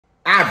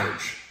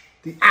average.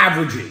 The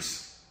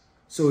averages.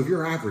 So if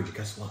you're average,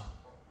 guess what?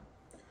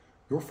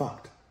 You're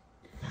fucked.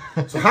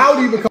 So how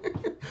do you become...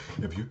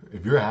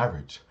 if you're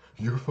average,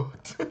 you're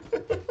fucked.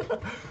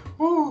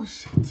 Oh,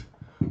 shit.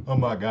 Oh,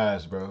 my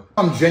gosh, bro.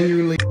 I'm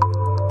genuinely...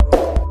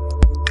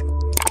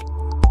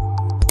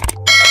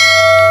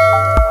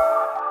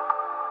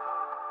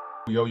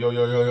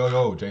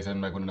 Yo.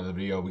 Jason back with another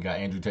video. We got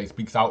Andrew Tate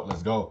Speaks Out.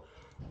 Let's go.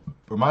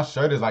 But my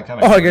shirt is like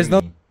kind of I guess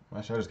no.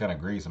 My shirt is kind of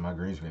greasy and my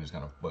green screen is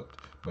kind of fucked.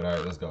 But all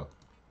right, let's go.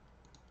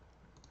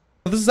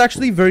 This is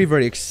actually very,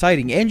 very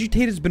exciting. Andrew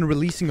Tate has been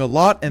releasing a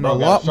lot and a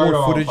lot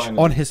more footage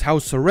on his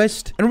house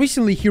arrest. And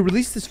recently, he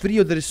released this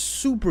video that is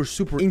super,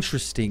 super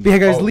interesting. But yeah,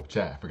 guys,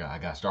 chat, I forgot. I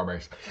got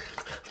strawberries.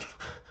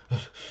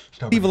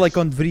 Leave a like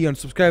on the video and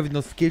subscribe with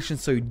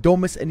notifications so you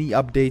don't miss any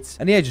updates.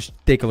 And yeah, just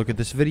take a look at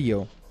this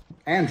video.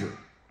 Andrew,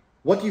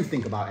 what do you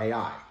think about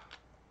AI?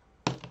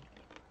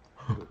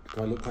 Do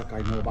I look like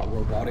I know about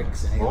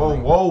robotics and AI?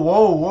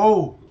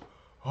 Whoa.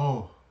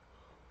 Oh,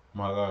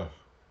 my gosh.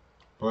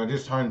 Bro, I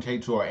just turned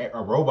Tate to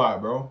a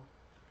robot, bro.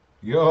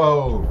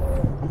 Yo.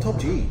 I'm top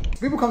G.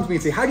 People come to me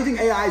and say, how do you think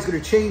AI is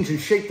going to change and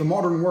shape the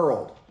modern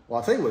world? Well,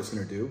 I'll tell you what it's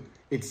going to do.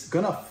 It's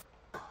going to f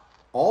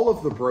all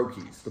of the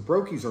brokies. The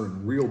brokies are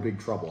in real big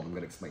trouble, and I'm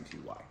going to explain to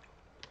you why.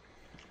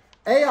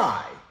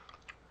 AI,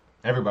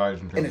 everybody's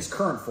in trouble. In its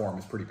current form,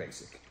 is pretty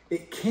basic.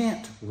 It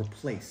can't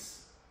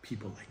replace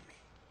people like me.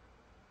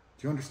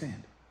 Do you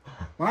understand?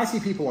 When I see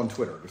people on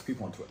Twitter, there's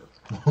people on Twitter,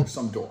 there's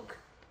some dork,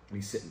 and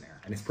he's sitting there,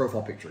 and his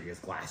profile picture, he has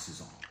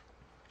glasses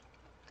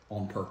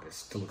on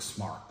purpose to look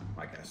smart,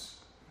 I guess.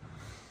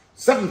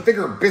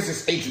 7-figure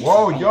business agency.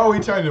 Whoa, yo, he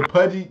turned to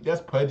pudgy.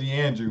 That's pudgy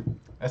Andrew.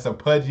 That's a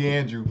pudgy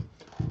Andrew.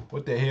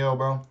 What the hell,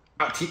 bro?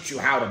 I'll teach you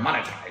how to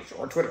monetize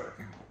your Twitter.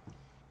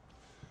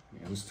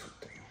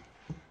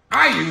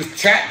 I used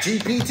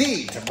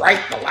ChatGPT to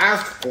write the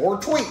last 4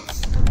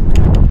 tweets.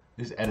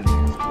 This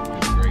editing is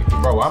great.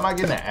 Bro, why am I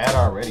getting an ad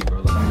already,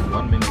 bro? Like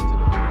 1 minute to the...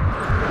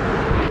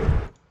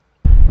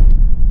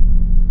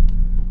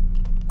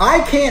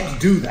 I can't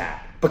do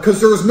that because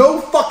there's no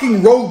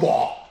fucking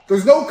robot.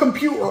 There's no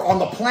computer on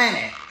the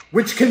planet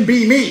which can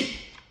be me.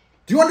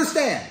 Do you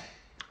understand?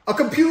 A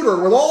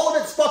computer with all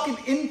of its fucking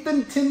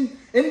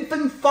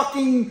infant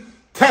fucking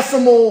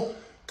decimal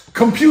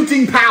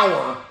computing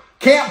power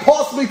can't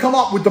possibly come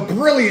up with the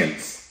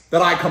brilliance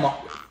that I come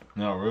up with.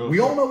 No, really? We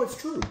all know it's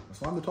true.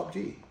 That's why I'm the top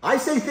G. I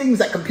say things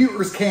that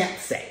computers can't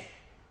say.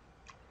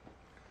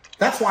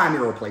 That's why I'm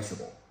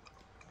irreplaceable.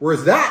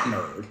 Whereas that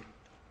nerd,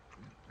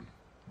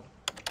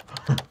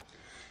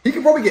 he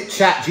could probably get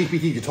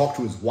ChatGPT to talk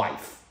to his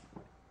wife,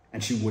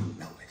 and she wouldn't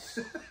notice.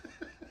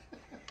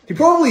 He'd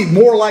probably be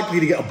more likely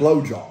to get a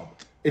blowjob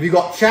if he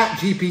got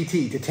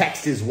ChatGPT to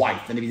text his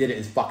wife than if he did it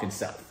his fucking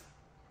self.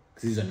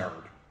 Because he's a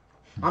nerd.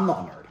 I'm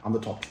not a nerd. I'm the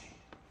top G.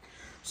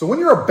 So when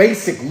you're a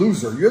basic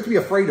loser, you have to be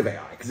afraid of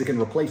AI because it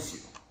can replace you.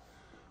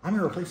 I'm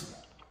irreplaceable.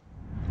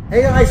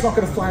 AI is not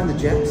going to fly on the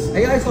jets.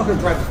 AI is not going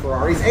to drive the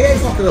Ferraris. AI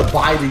is not going to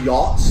buy the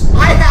yachts.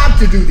 I have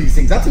to do these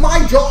things. That's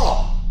my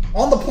job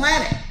on the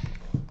planet.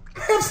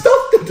 I have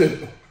stuff to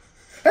do.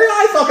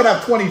 AI is not going to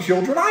have 20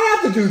 children. I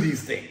have to do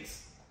these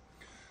things.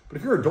 But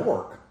if you're a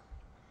dork,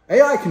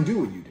 AI can do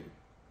what you do.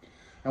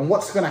 And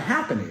what's going to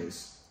happen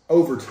is,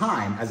 over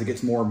time, as it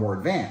gets more and more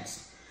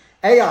advanced,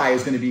 AI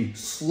is going to be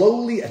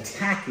slowly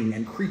attacking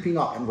and creeping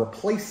up and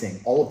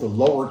replacing all of the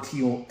lower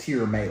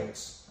tier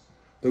males.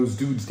 Those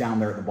dudes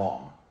down there at the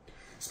bottom.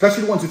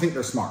 Especially the ones who think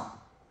they're smart.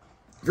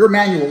 If you're a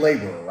manual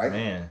laborer, right?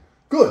 Man.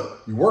 Good.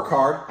 You work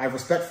hard. I have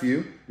respect for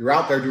you. You're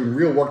out there doing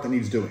real work that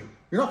needs doing.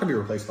 You're not going to be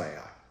replaced by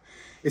AI.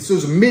 It's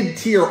those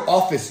mid-tier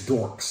office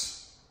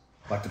dorks,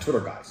 like the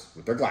Twitter guys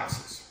with their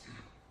glasses.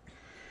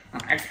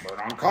 I'm an expert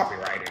on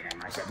copywriting,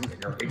 and I said,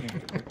 you're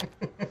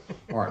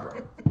all right,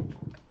 bro.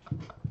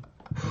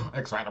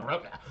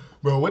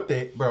 Bro, what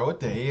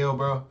the hell,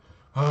 bro?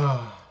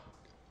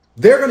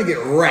 They're gonna get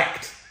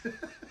wrecked,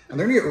 and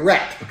they're gonna get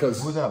wrecked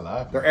because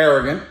they're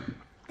arrogant,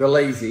 they're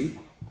lazy,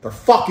 they're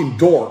fucking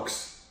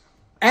dorks,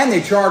 and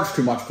they charge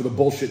too much for the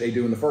bullshit they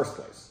do in the first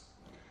place.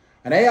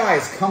 And AI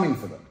is coming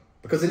for them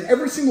because in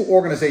every single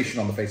organization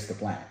on the face of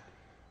the planet,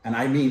 and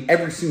I mean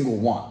every single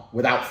one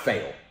without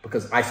fail,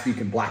 because I speak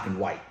in black and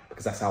white,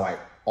 because that's how I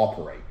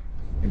operate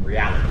in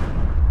reality.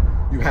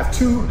 You have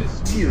 2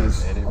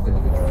 tiers of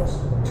individuals,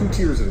 2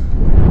 tiers of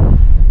employees.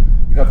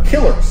 You have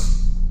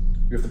killers.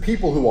 You have the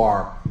people who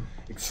are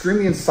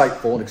extremely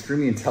insightful and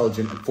extremely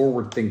intelligent and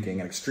forward-thinking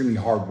and extremely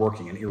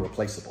hardworking and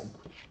irreplaceable.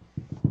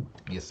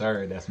 Yes,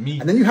 sir. That's me.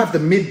 And then you have the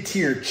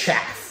mid-tier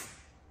chaff.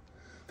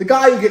 The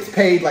guy who gets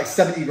paid like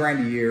 70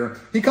 grand a year.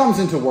 He comes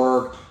into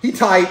work. He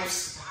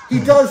types.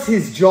 He does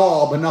his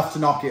job enough to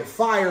not get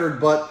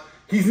fired, but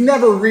he's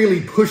never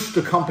really pushed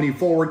the company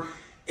forward.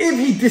 If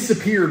he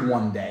disappeared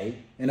one day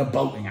in a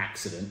boating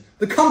accident,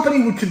 the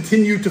company would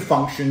continue to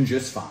function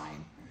just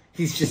fine.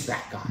 He's just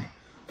that guy.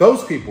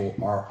 Those people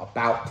are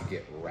about to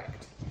get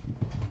wrecked.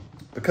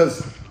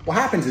 Because what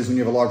happens is when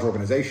you have a large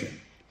organization,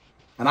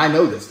 and I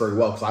know this very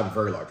well because I have a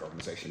very large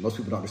organization. Most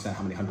people don't understand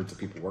how many hundreds of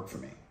people work for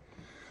me.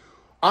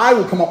 I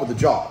will come up with a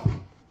job,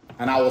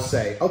 and I will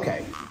say,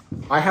 okay,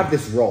 I have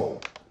this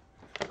role.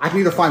 I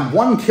can either find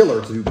one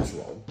killer to do this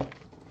role,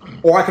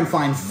 or I can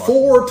find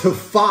 4 to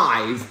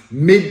 5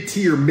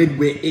 mid-tier,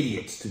 mid-wit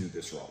idiots to do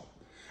this role.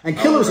 And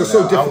killers are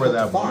so difficult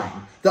to find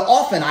that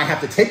often I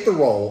have to take the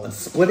role and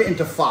split it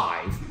into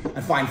 5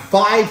 and find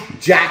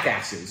 5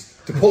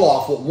 jackasses to pull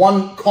off what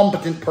one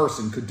competent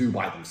person could do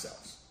by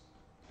themselves.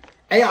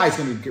 AI is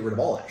going to get rid of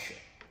all that shit.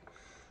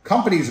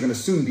 Companies are going to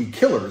soon be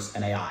killers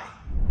and AI.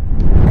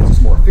 It's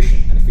just more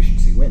efficient, and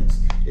efficiency wins.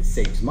 It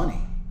saves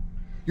money.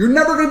 You're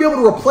never going to be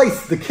able to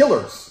replace the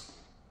killers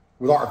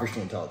with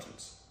artificial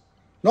intelligence.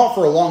 Not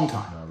for a long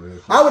time. Really.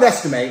 I would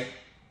estimate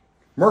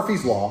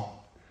Murphy's Law,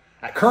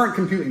 at current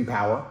computing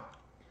power,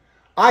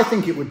 I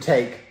think it would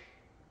take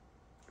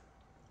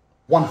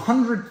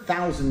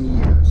 100,000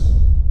 years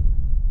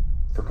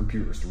for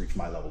computers to reach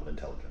my level of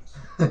intelligence.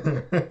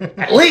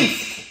 At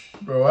least!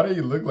 Bro, why do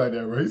you look like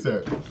that, bro? He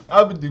said,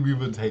 I would think we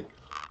would take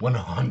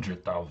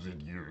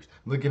 100,000 years.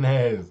 Looking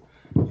at his,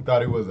 he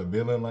thought he was a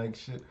villain like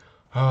shit.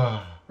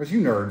 Where's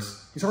you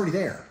nerds? He's already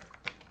there.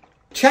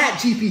 Chat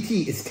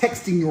GPT is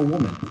texting your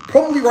woman,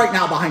 probably right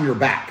now behind your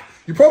back.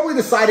 You probably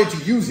decided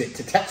to use it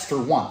to text her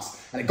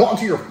once, and it got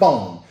into your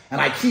phone, and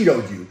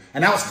Aikido'd you,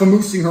 and now it's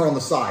famoosing her on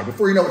the side.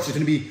 Before you know it, she's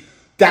going to be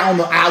down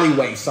the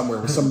alleyway somewhere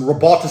with some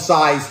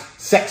roboticized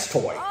sex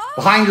toy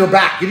behind your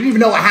back. You didn't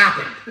even know what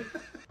happened.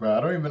 Bro,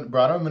 I don't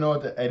even know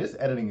what the, hey, this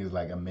editing is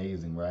like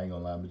amazing, bro. I ain't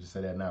gonna lie, let me just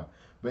say that now.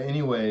 But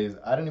anyways,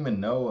 I didn't even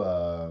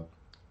know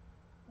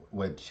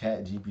what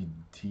Chat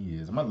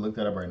GPT is. I'm about to look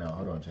that up right now.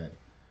 Hold on, chat.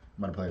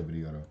 I'm about to play a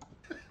video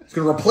though. It's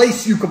going to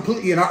replace you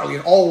completely and utterly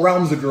in all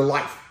realms of your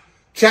life.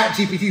 Chat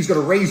GPT is going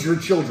to raise your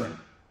children.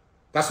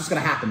 That's what's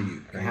going to happen to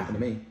you. It's going to happen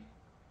to me.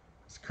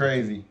 It's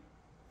crazy.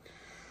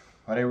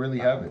 Why they really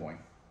have it?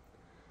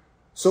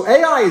 So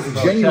AI is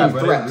a genuine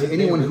threat to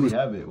anyone who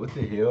have it. What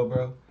the hell,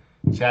 bro?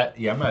 Chat.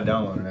 Yeah, I'm not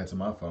downloading that to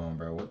my phone,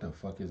 bro. What the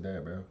fuck is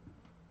that, bro?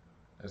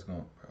 That's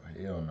going,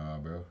 bro. Hell no,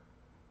 bro.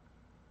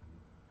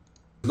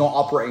 Not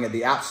operating at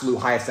the absolute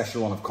highest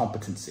echelon of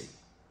competency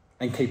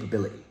and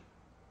capability.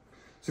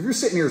 So if you're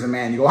sitting here as a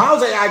man, you go,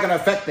 how's AI going to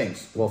affect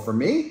things? Well, for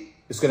me,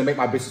 it's going to make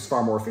my business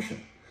far more efficient.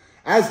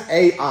 As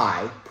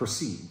AI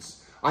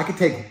proceeds, I could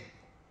take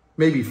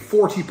maybe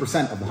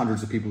 40% of the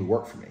hundreds of people who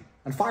work for me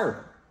and fire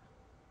them.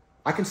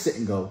 I can sit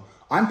and go,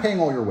 I'm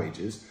paying all your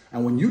wages,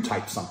 and when you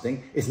type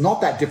something, it's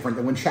not that different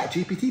than when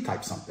ChatGPT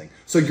types something.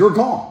 So you're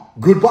gone.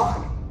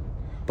 Goodbye.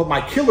 But my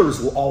killers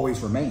will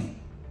always remain.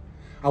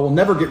 I will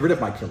never get rid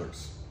of my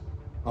killers.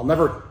 I'll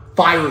never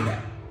fire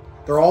them.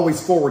 They're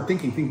always forward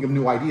thinking of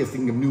new ideas,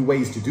 thinking of new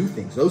ways to do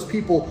things. Those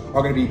people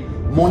are going to be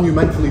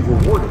monumentally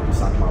rewarded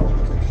inside of my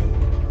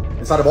organization.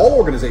 Inside of all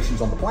organizations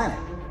on the planet.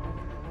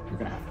 You're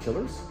going to have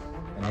killers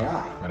and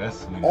AI. Oh,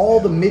 that's sweet. All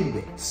the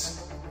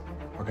midwits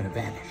are going to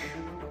vanish.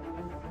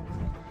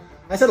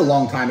 I said a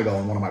long time ago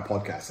in one of my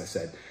podcasts, I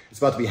said, it's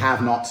about to be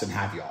have-nots and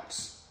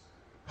have-yots.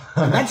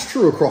 And that's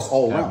true across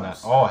all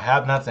realms. Oh,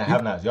 have-nots and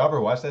have-nots. Y'all ever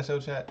watch that show,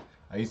 chat?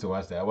 I used to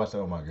watch that. I watched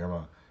that with my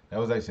grandma. That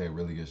was actually a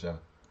really good show.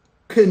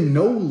 Can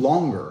no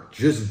longer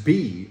just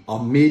be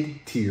a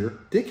mid-tier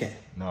dickhead.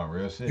 No,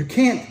 real shit. You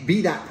can't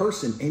be that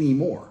person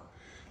anymore.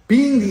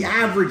 Being the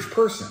average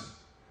person,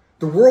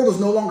 the world is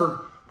no longer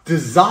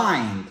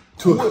designed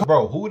to...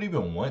 Bro, who would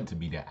even want to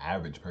be the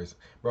average person?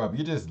 Bro, if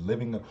you're just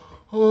living...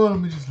 Oh, let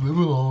me just live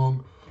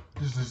along.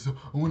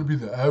 I want to be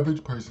the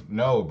average person.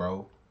 No,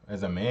 bro.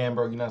 As a man,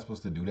 bro, you're not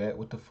supposed to do that.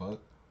 What the fuck?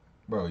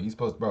 Bro,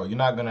 you're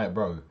not gonna...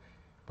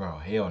 Bro,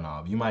 hell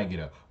no. You might get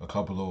a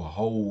couple of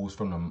hoes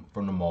from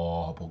the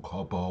mall, a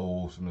couple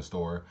hoes from the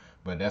store,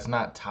 but that's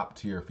not top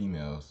tier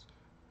females.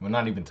 Well,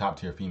 not even top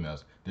tier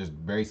females. There's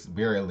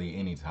barely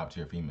any top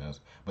tier females,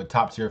 but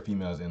top tier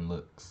females in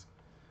looks.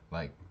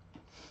 Like,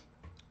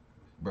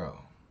 bro.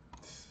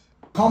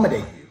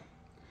 Accommodate you.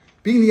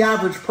 Being the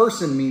average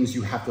person means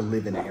you have to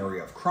live in an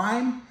area of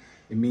crime.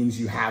 It means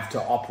you have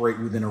to operate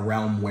within a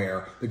realm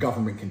where the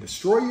government can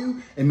destroy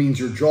you. It means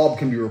your job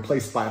can be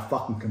replaced by a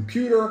fucking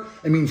computer.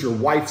 It means your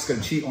wife's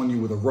gonna cheat on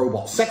you with a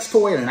robot sex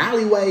toy in an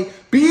alleyway.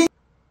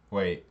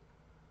 Wait,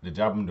 the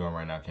job I'm doing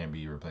right now can't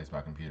be replaced by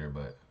a computer,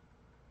 but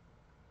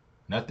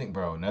nothing,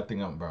 bro,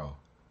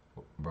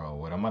 bro,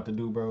 what I'm about to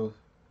do, bro,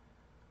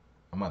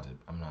 I'm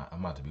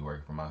about to be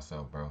working for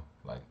myself, bro.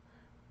 Like,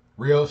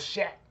 real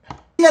shit.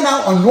 Being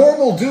out a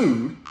normal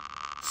dude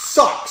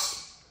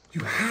sucks.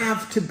 You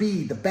have to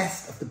be the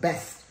best of the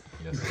best.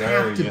 Yes, you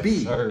sir. have to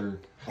be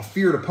a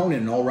feared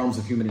opponent in all realms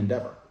of human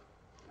endeavor.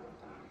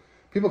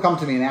 People come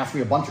to me and ask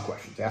me a bunch of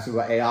questions. They ask me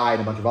about AI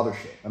and a bunch of other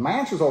shit. And my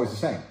answer is always the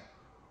same.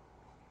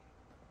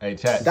 Hey,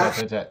 chat.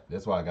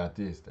 That's why I got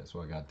this. That's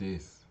why I got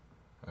this.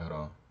 Hold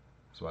on.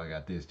 That's why I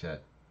got this,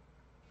 chat.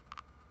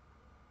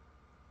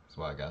 That's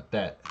why I got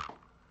that.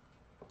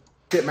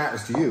 It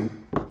matters to you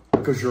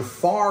because you're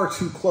far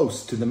too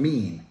close to the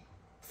mean,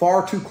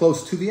 far too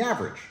close to the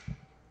average.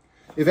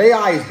 If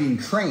AI is being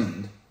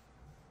trained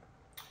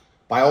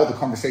by all the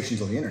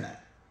conversations on the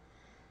internet,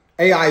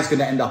 AI is going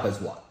to end up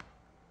as what?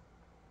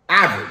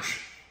 Average.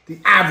 The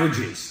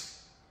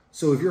averages.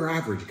 So if you're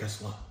average, guess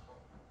what?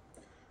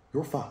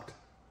 You're fucked.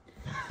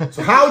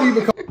 So how do you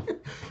become...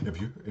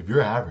 if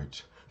you're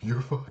average,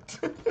 you're fucked.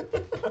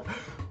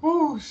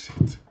 Oh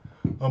shit.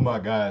 Oh my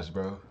gosh,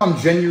 bro. I'm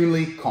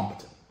genuinely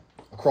competent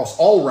across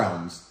all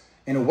realms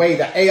in a way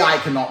that AI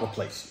cannot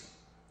replace you.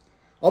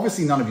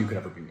 Obviously, none of you could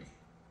ever be me.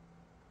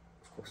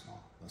 Of course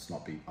not. Let's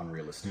not be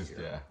unrealistic here.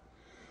 Yeah.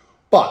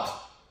 But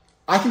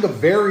I think a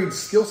varied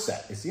skill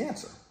set is the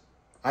answer.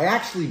 I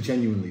actually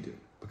genuinely do.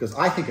 Because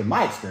I think in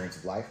my experience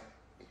of life,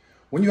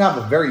 when you have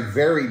a very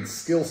varied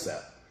skill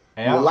set,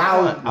 you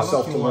allow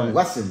yourself to learn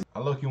lessons. I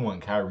look, you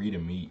want Kyrie to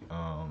meet,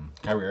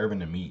 Kyrie Irving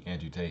to meet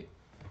Andrew Tate.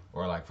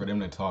 Or like for them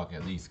to talk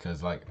at least.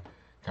 Because like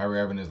Kyrie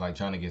Irving is like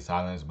trying to get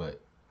silenced, but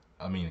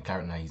I mean,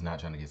 he's not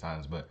trying to get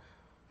silenced, but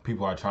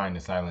people are trying to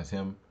silence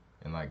him.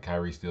 And like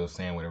Kyrie's still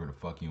saying whatever the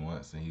fuck he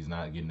wants, and he's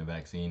not getting the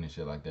vaccine and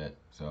shit like that.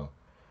 So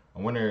I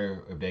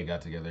wonder if they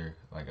got together.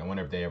 Like I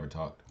wonder if they ever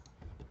talked.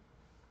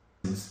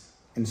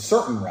 In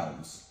certain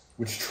realms,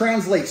 which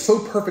translate so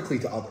perfectly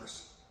to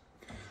others.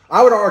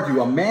 I would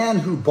argue a man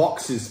who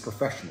boxes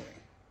professionally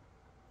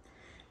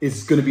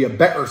is going to be a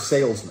better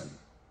salesman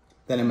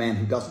than a man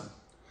who doesn't.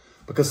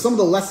 Because some of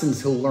the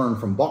lessons he'll learn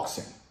from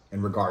boxing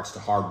in regards to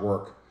hard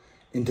work,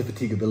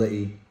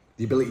 indefatigability,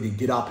 the ability to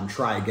get up and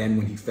try again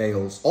when he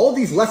fails, all of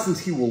these lessons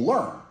he will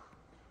learn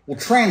will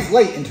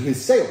translate into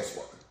his sales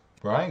work.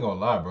 Bro, I ain't gonna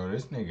lie, bro.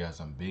 This nigga got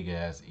some big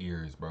ass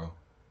ears, bro.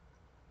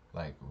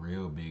 Like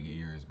real big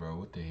ears, bro.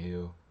 What the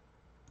hell?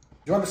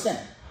 Do you understand?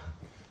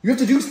 You have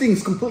to do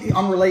things completely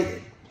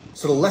unrelated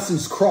so the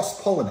lessons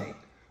cross-pollinate.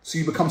 So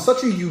you become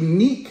such a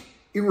unique,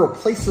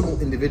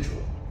 irreplaceable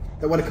individual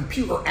that when a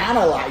computer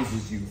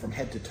analyzes you from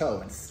head to toe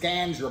and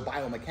scans your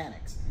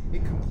biomechanics,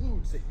 it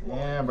concludes that you are...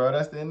 Yeah, bro,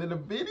 that's the end of the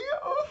video.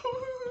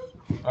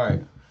 All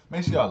right,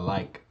 make sure y'all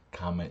like,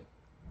 comment,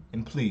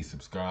 and please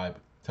subscribe.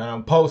 Turn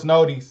on post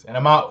notice, and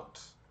I'm out.